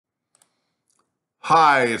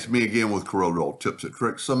Hi, it's me again with Corel Tips and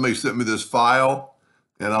Tricks. Somebody sent me this file,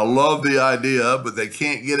 and I love the idea, but they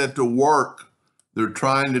can't get it to work. They're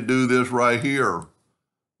trying to do this right here.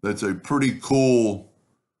 That's a pretty cool,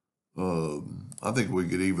 I think we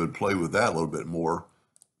could even play with that a little bit more,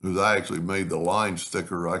 because I actually made the lines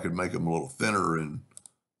thicker. I could make them a little thinner, and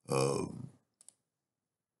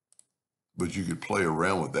but you could play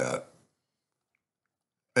around with that.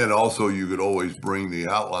 And also you could always bring the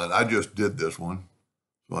outline. I just did this one,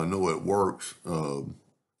 so I know it works. You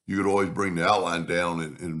could always bring the outline down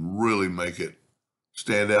and really make it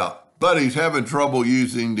stand out. But he's having trouble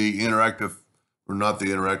using the interactive, or not the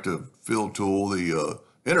interactive fill tool, the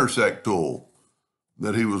Intersect tool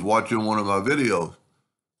that he was watching one of my videos.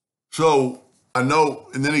 So I know,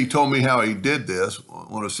 and then he told me how he did this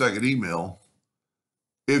on a second email.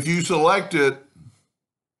 If you select it,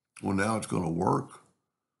 well, now it's going to work.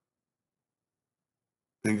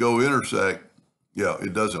 And go Intersect, yeah,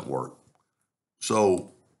 it doesn't work.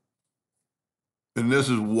 So, and this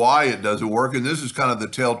is why it doesn't work, and this is kind of the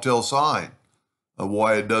telltale sign of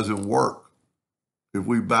why it doesn't work. If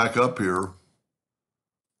we back up here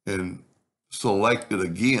and select it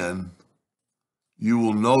again, you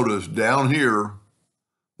will notice down here,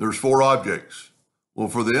 there's 4 objects. Well,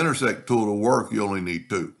 for the Intersect tool to work, you only need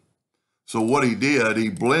 2. So what he did, he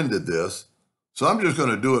blended this. So I'm just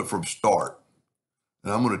going to do it from start.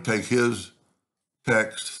 And I'm going to take his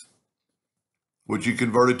text, which he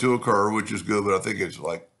converted to a curve, which is good, but I think it's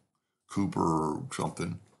like Cooper or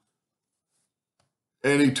something.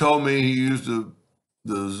 And he told me he used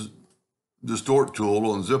the distort tool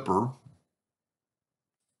on Zipper.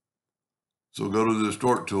 So go to the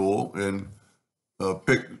distort tool and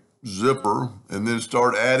pick Zipper, and then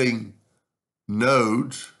start adding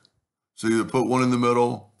nodes. So you put one in the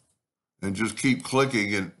middle and just keep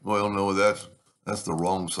clicking, and well, no, that's the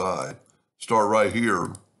wrong side. Start right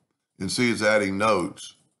here and see it's adding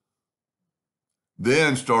nodes.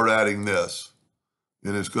 Then start adding this,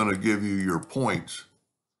 and it's going to give you your points.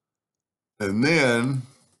 And then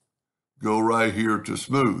go right here to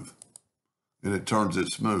smooth, and it turns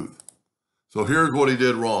it smooth. So here's what he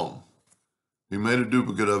did wrong. He made a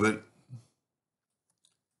duplicate of it.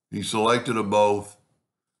 He selected them both.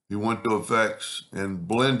 He went to effects and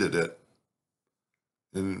blended it.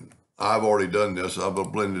 And I've already done this. I've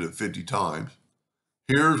blended it 50 times.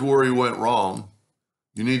 Here's where he went wrong.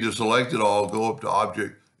 You need to select it all, go up to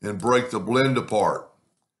object, and break the blend apart.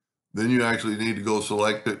 Then you actually need to go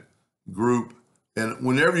select it, group. And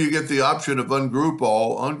whenever you get the option of ungroup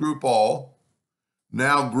all,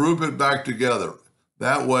 now group it back together.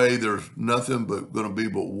 That way there's nothing but going to be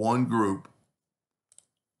but one group.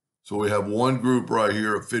 So we have one group right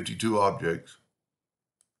here of 52 objects.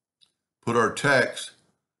 Put our text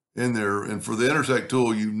in there, and for the Intersect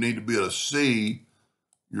tool, you need to be able to see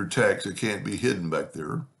your text. It can't be hidden back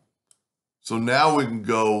there. So now we can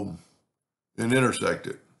go and intersect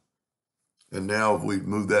it. And now if we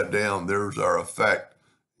move that down, there's our effect.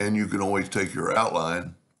 And you can always take your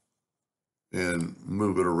outline and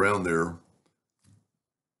move it around there.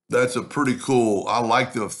 That's a pretty cool, I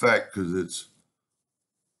like the effect because it's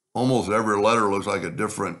almost every letter looks like a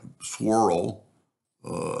different swirl.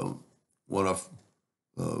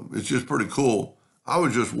 It's just pretty cool. I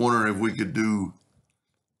was just wondering if we could do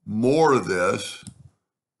more of this,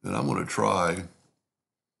 and I'm going to try.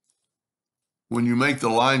 When you make the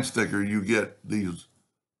lines thicker, you get these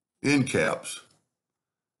end caps.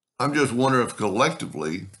 I'm just wondering if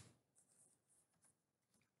collectively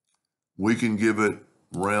we can give it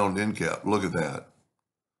round end cap. Look at that.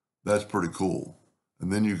 That's pretty cool.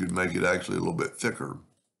 And then you could make it actually a little bit thicker.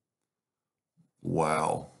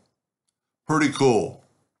 Wow. Pretty cool.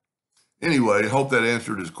 Anyway, hope that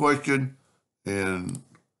answered his question. And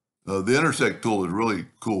the Intersect tool is really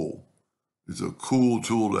cool. It's a cool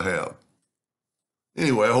tool to have.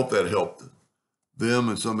 Anyway, I hope that helped them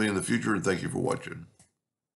and somebody in the future. And thank you for watching.